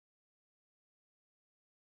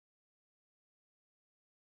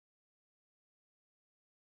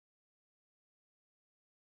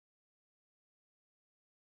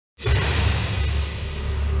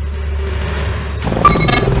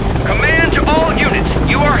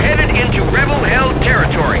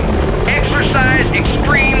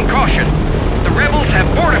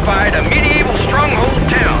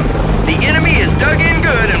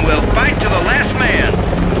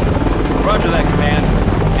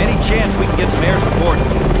chance we can get some air support?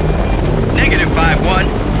 Negative 5-1.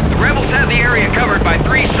 The rebels have the area covered by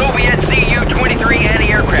 3 Soviet Zu-23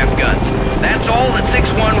 anti-aircraft guns. That's all that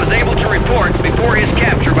 6-1 was able to report before his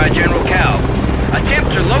capture by General Cal.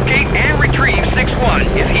 Attempt to locate and retrieve 6-1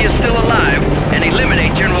 if he is still alive and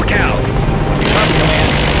eliminate General Cal. Copy, Command.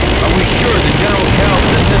 Are we sure that General Cal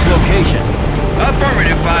is at this location?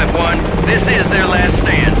 Affirmative 5-1. This is their last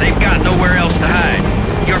stand. They've got nowhere else to hide.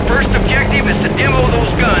 Your first objective is to demo those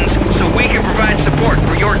guns so we can provide support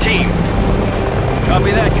for your team.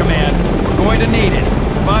 Copy that, Command. We're going to need it.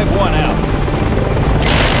 5-1 out.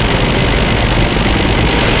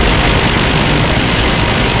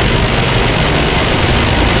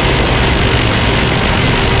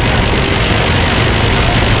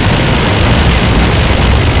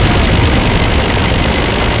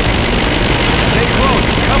 Stay close.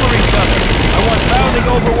 Cover each other. I want bounding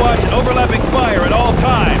overwatch and overlapping fire at all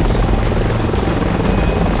times.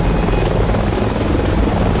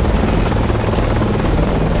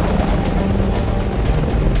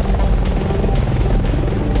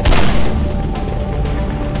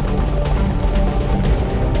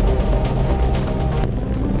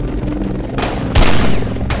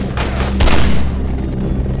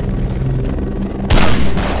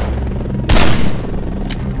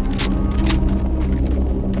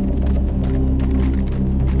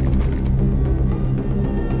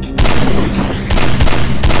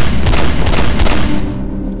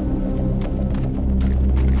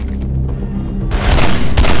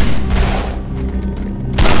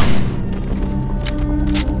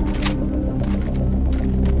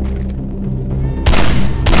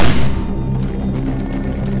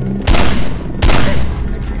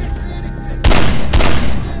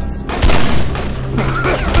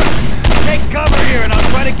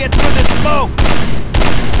 Get through this smoke!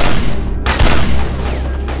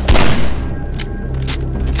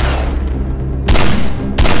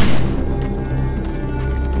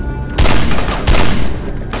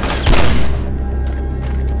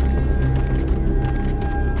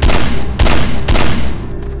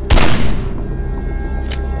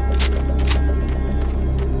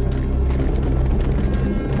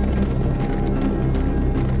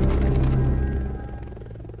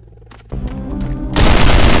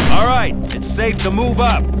 It's safe to move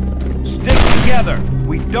up. Stick together.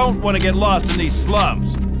 We don't want to get lost in these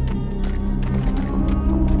slums.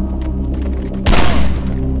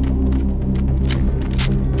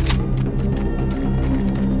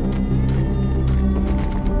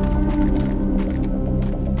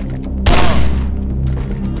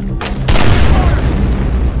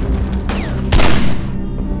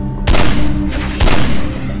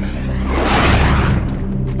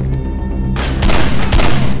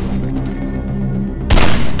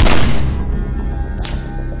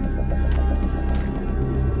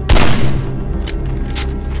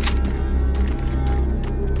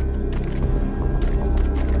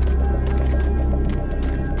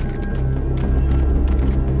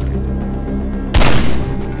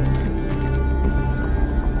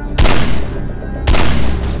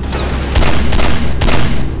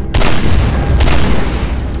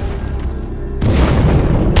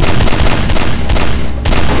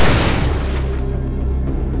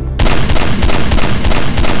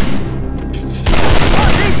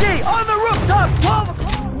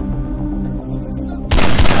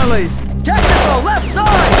 Technical, left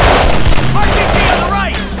side! RPG on the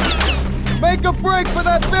right! Make a break for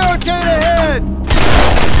that barricade ahead!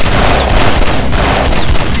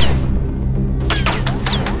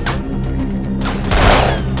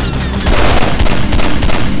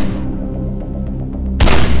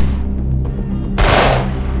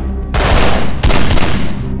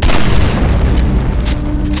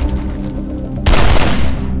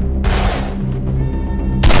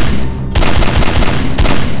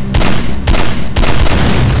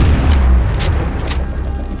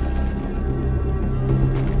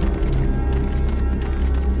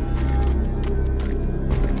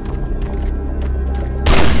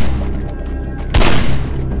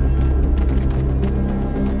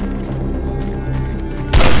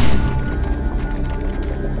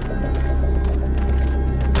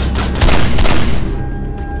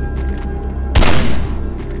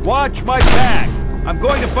 Watch my back! I'm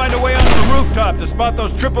going to find a way onto the rooftop to spot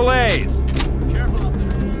those AAAs! Careful up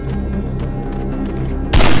there.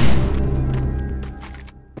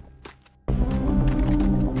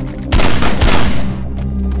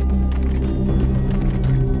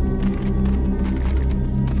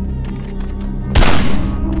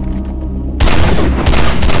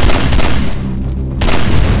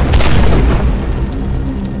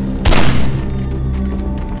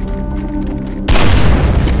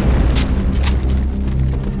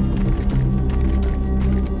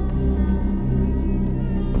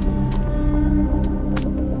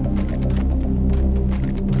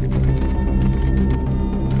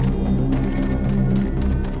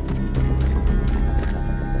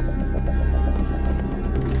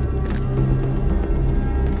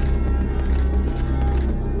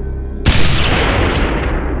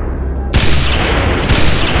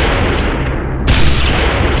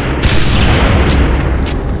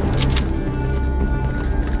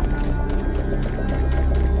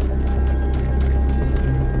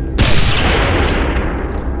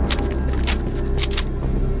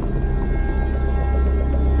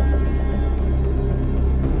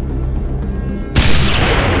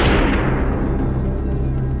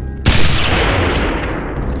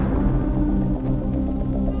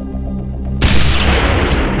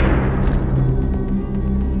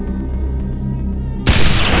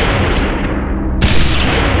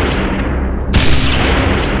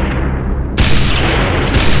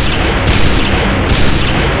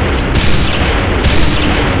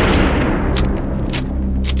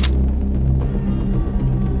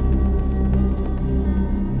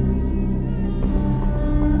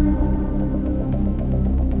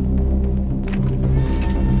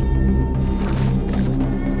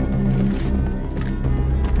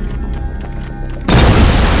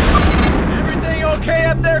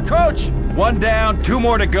 One down, 2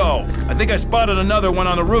 more to go. I think I spotted another one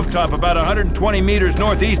on the rooftop about 120 meters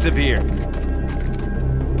northeast of here.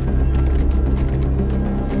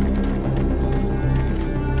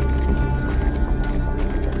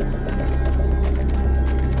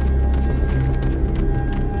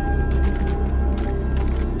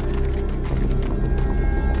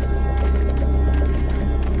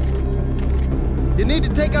 You need to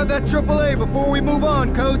take out that AAA before we move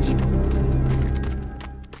on, Coach.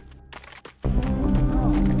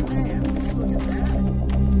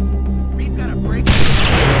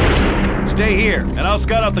 Stay here, and I'll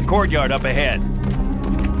scout out the courtyard up ahead.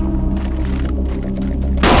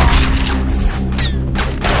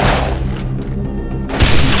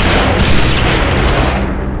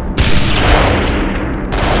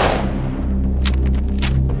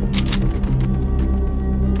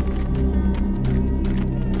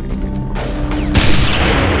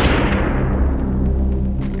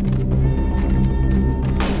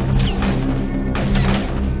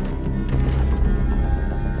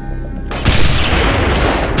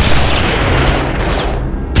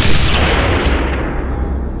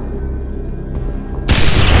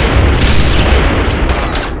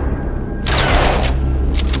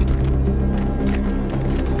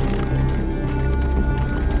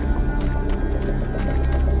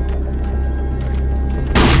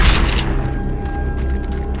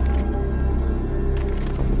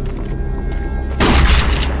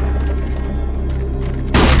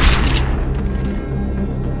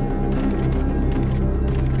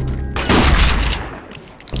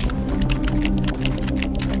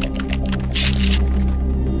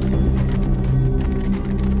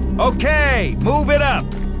 Okay, move it up!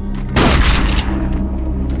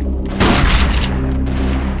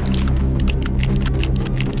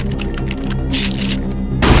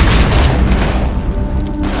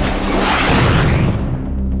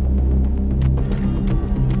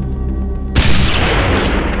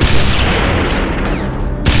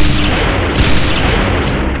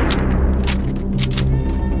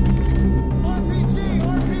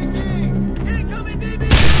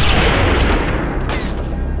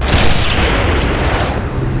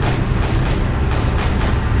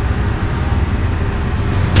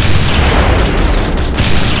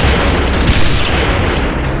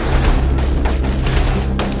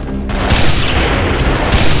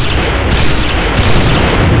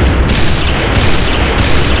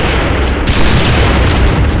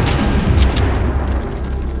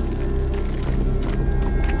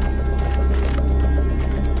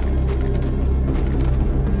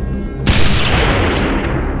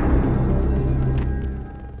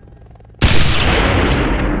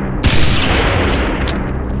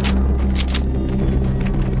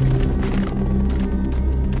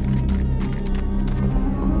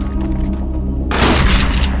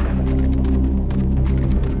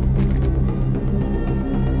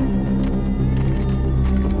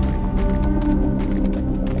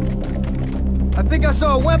 I think I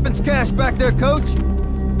saw a weapons cache back there, Coach.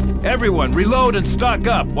 Everyone, reload and stock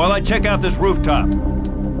up while I check out this rooftop.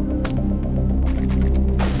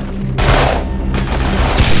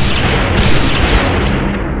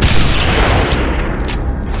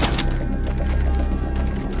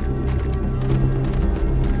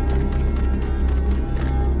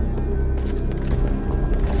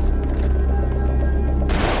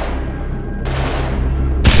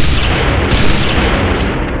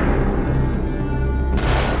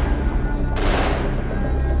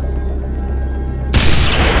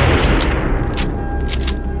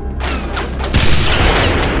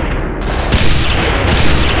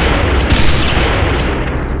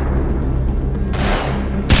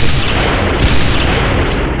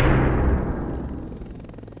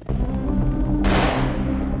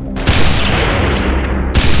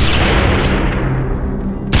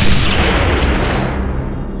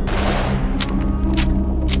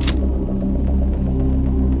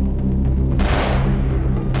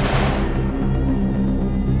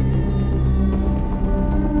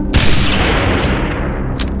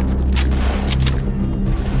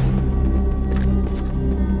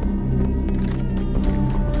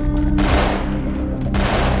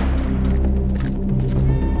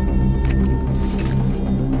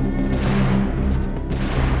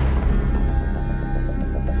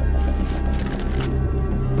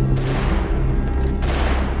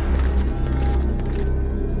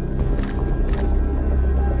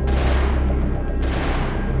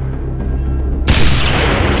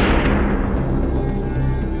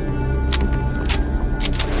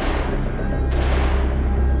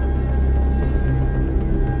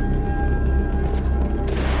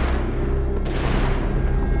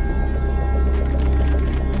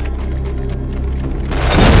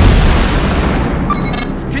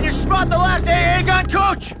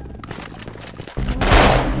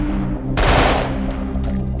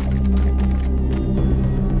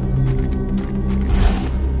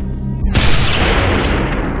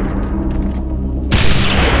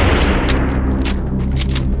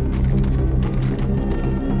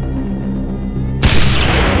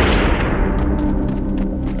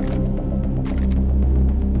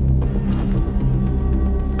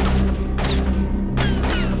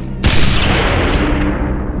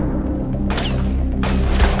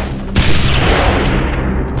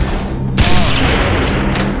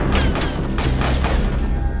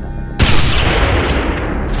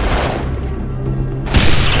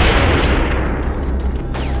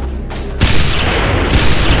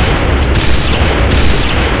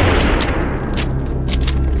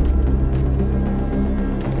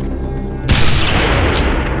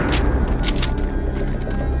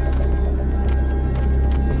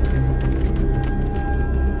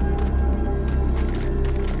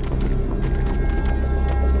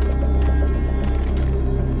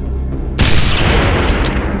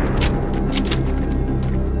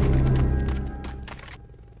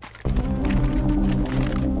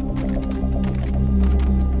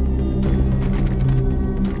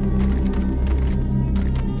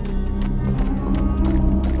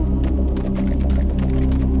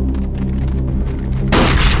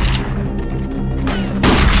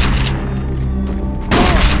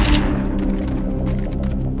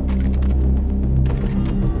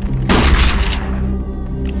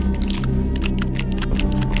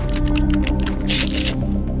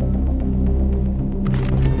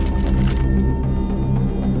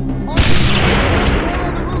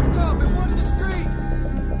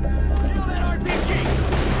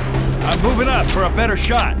 for a better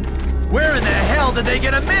shot. Where in the hell did they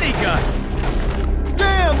get a minigun?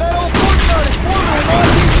 Damn, that old pork is swarming with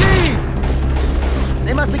RPGs!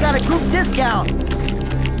 They must have got a group discount.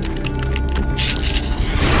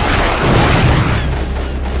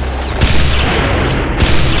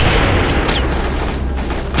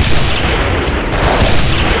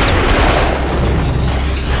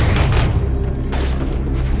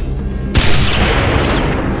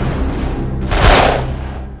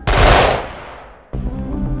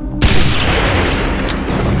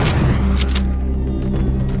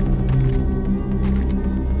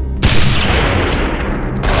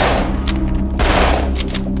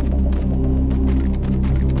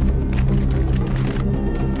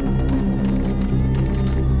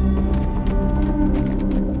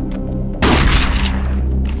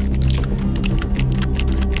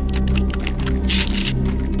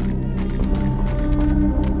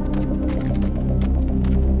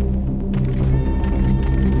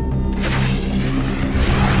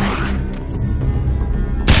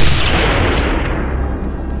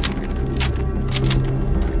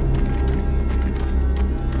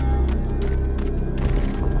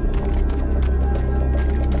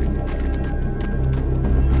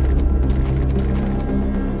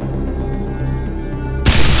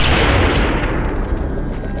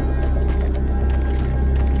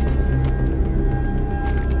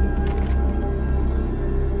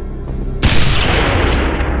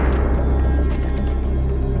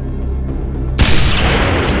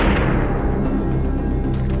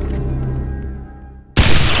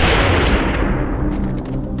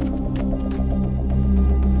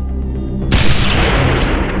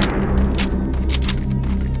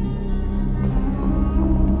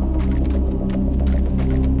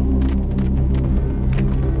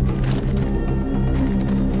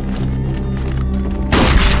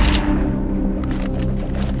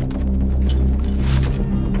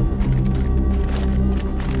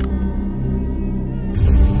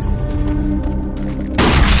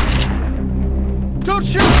 Don't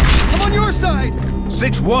shoot! I'm on your side!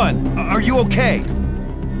 6-1, are you okay?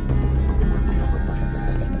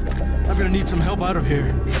 I'm gonna need some help out of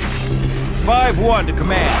here. 5-1 to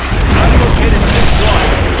command. I've located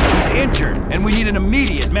 6-1. He's injured, and we need an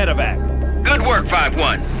immediate medevac. Good work,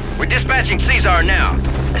 5-1. We're dispatching Caesar now.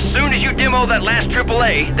 As soon as you demo that last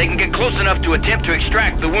AAA, they can get close enough to attempt to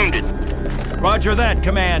extract the wounded. Roger that,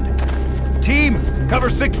 command. Team, cover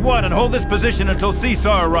 6-1 and hold this position until Caesar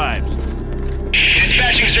arrives.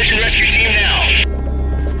 Dispatching search and rescue team now.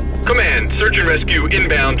 Command, search and rescue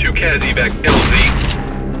inbound to Kazivac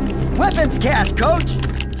LZ. Weapons cache, Coach!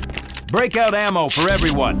 Breakout ammo for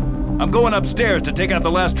everyone. I'm going upstairs to take out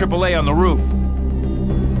the last AAA on the roof.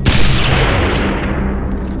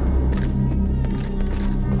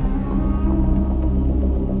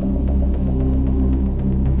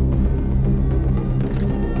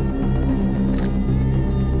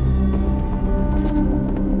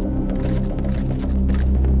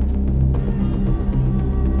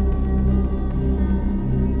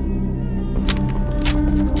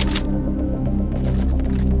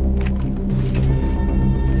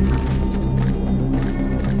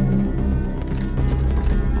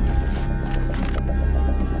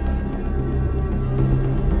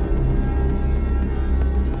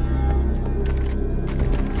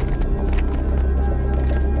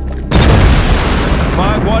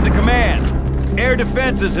 To command. Air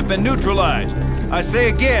defenses have been neutralized. I say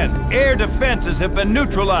again, air defenses have been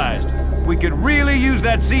neutralized. We could really use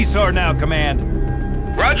that Caesar now, command.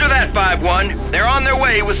 Roger that, 5-1. They're on their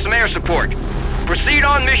way with some air support. Proceed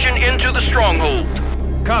on mission into the Stronghold.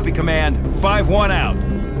 Copy, command. 5-1 out.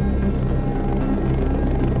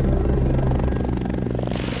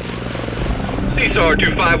 Caesar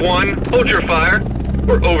 251, hold your fire.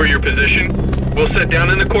 We're over your position. We'll set down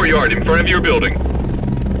in the courtyard in front of your building.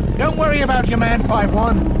 Don't worry about your man,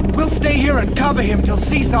 5-1. We'll stay here and cover him till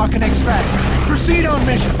Caesar can extract. Proceed on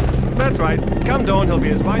mission. That's right. Come dawn, he'll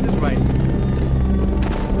be as white as rain.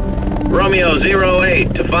 Romeo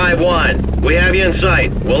 08 to 5-1. We have you in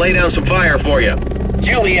sight. We'll lay down some fire for you.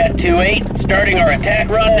 Juliet 2-8, starting our attack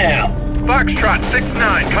run now. Foxtrot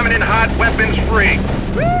 6-9, coming in hot, weapons free.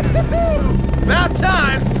 Woo-hoo-hoo! About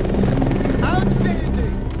time!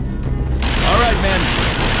 Outstanding! All right, men.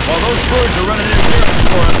 While those birds are running interference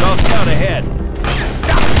for us, I'll scout ahead.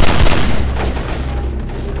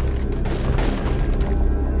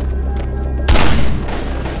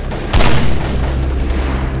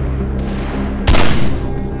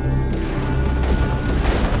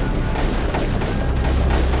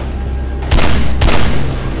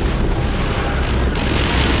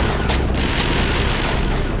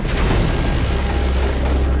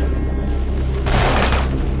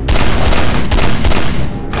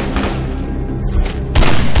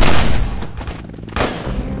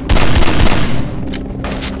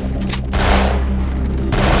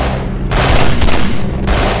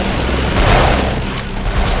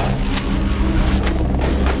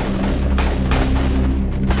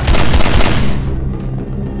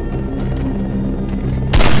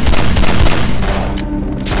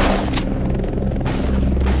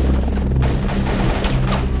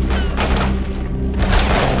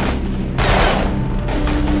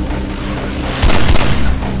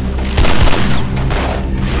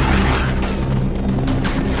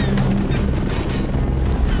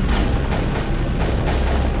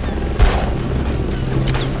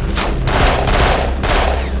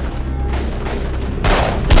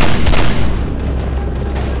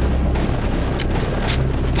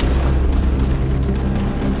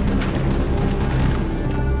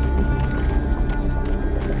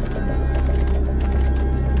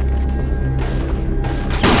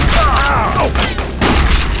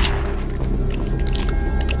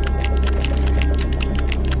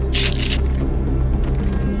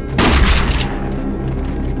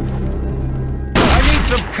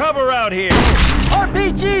 out here.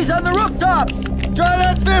 RPGs on the rooftops! Try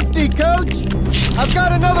that 50, Coach! I've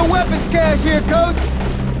got another weapons cache here, Coach!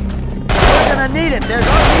 We're gonna need it. There's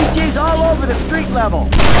RPGs all over the street level.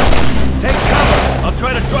 Take cover. I'll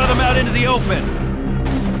try to draw them out into the open.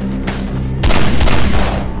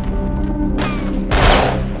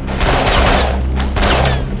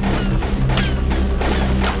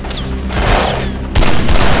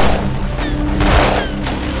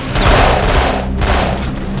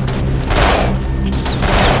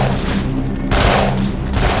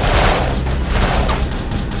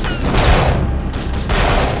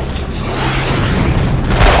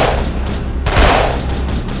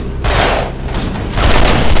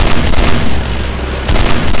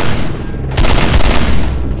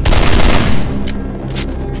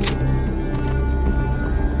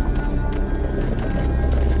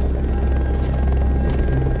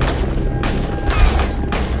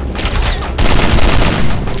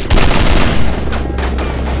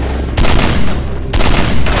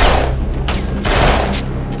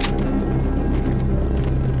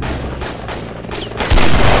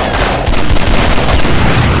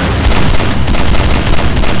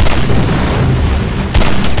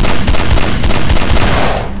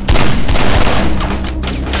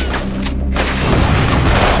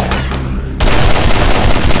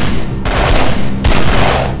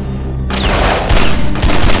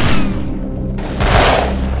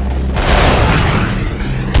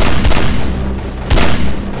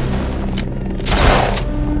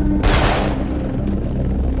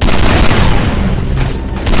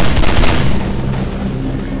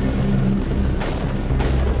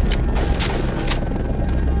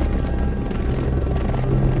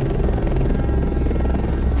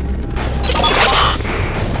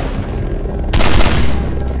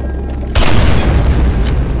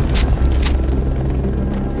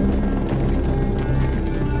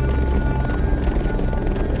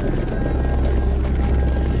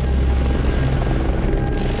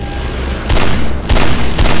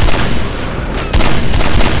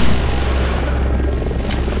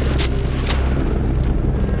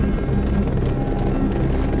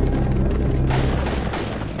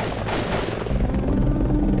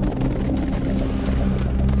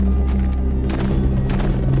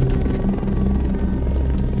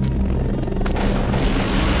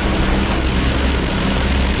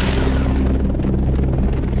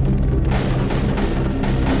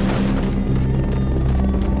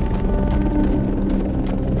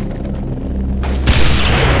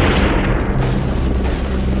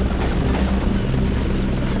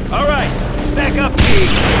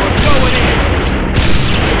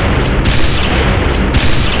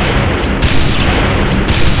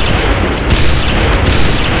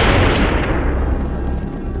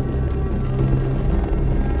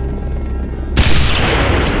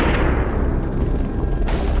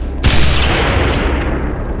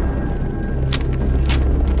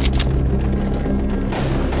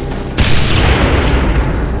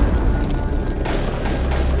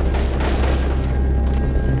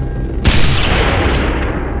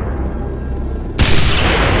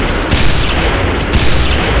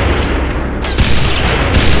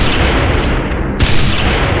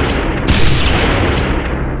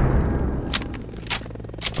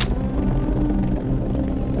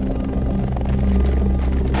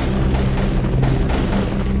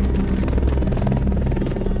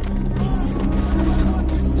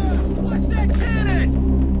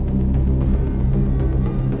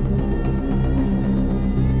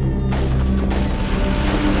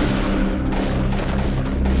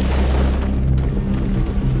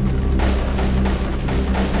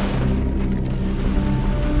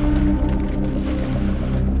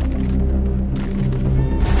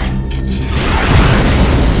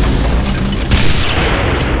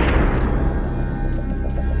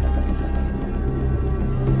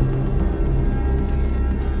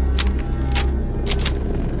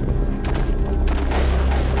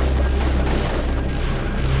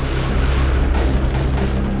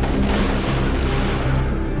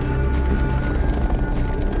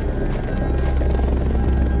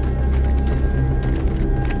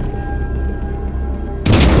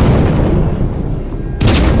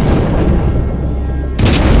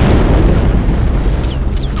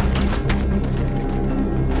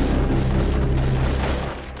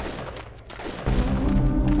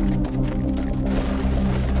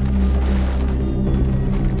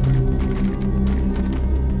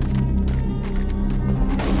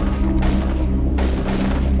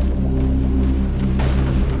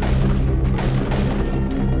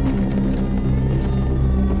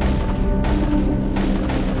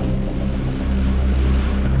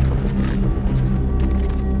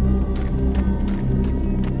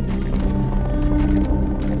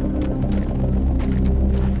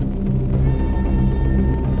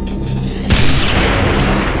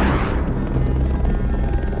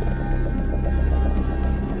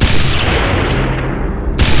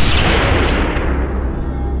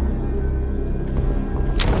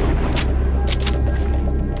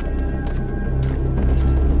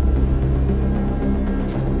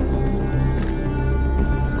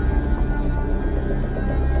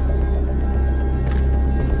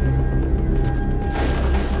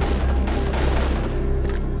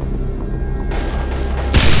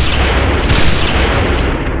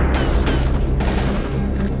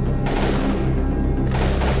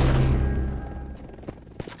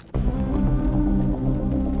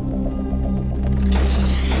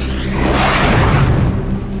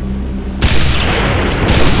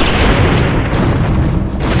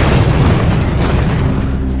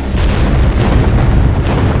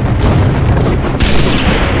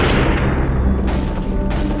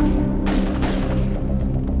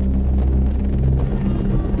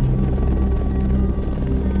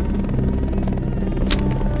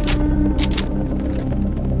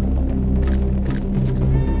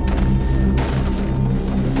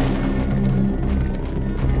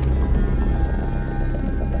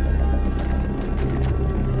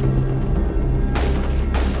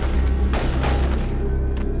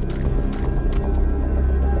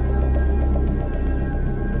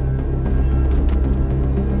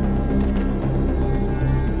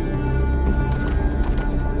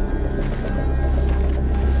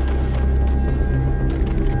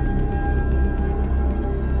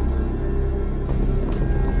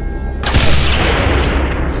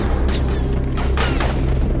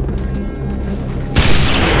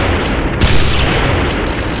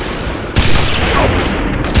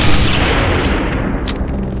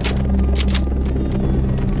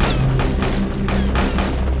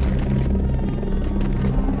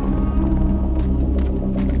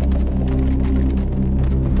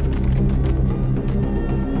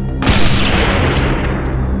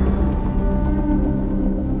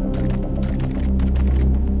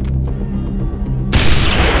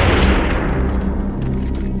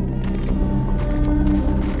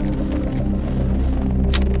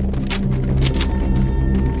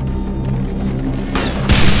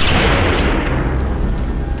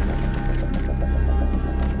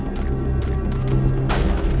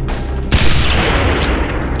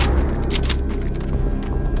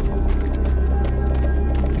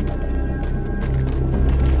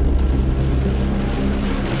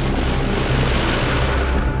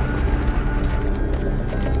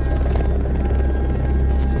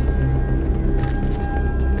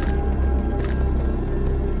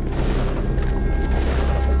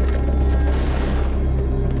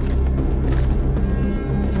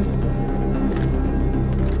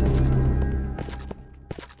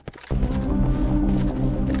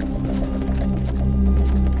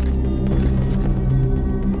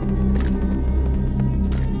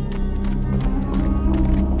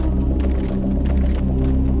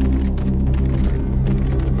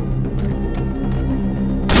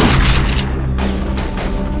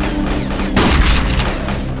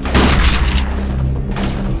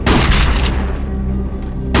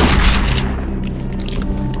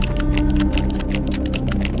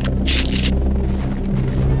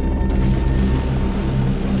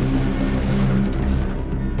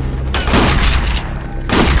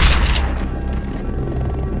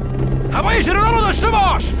 Push the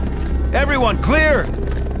marsh! Everyone clear?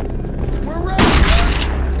 We're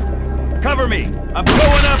ready! Cover me! I'm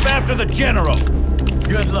going up after the general!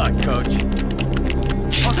 Good luck, Coach.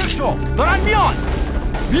 Position! Doramion!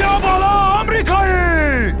 Bia bala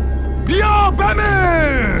Amerika'yı! Bia bemi!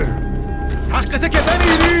 Hakkıtı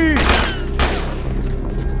kefeniydi!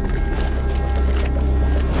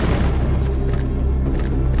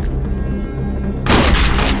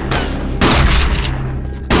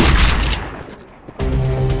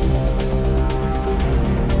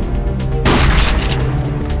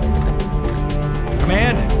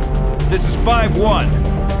 Command, this is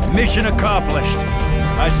 5-1. Mission accomplished.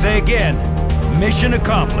 I say again, mission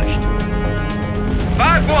accomplished.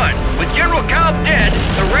 5-1. With General Cobb dead,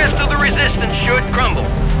 the rest of the resistance should crumble.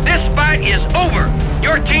 This fight is over.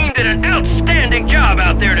 Your team did an outstanding job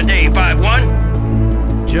out there today,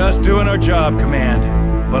 5-1. Just doing our job,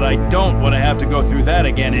 Command. But I don't want to have to go through that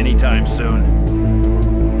again anytime soon.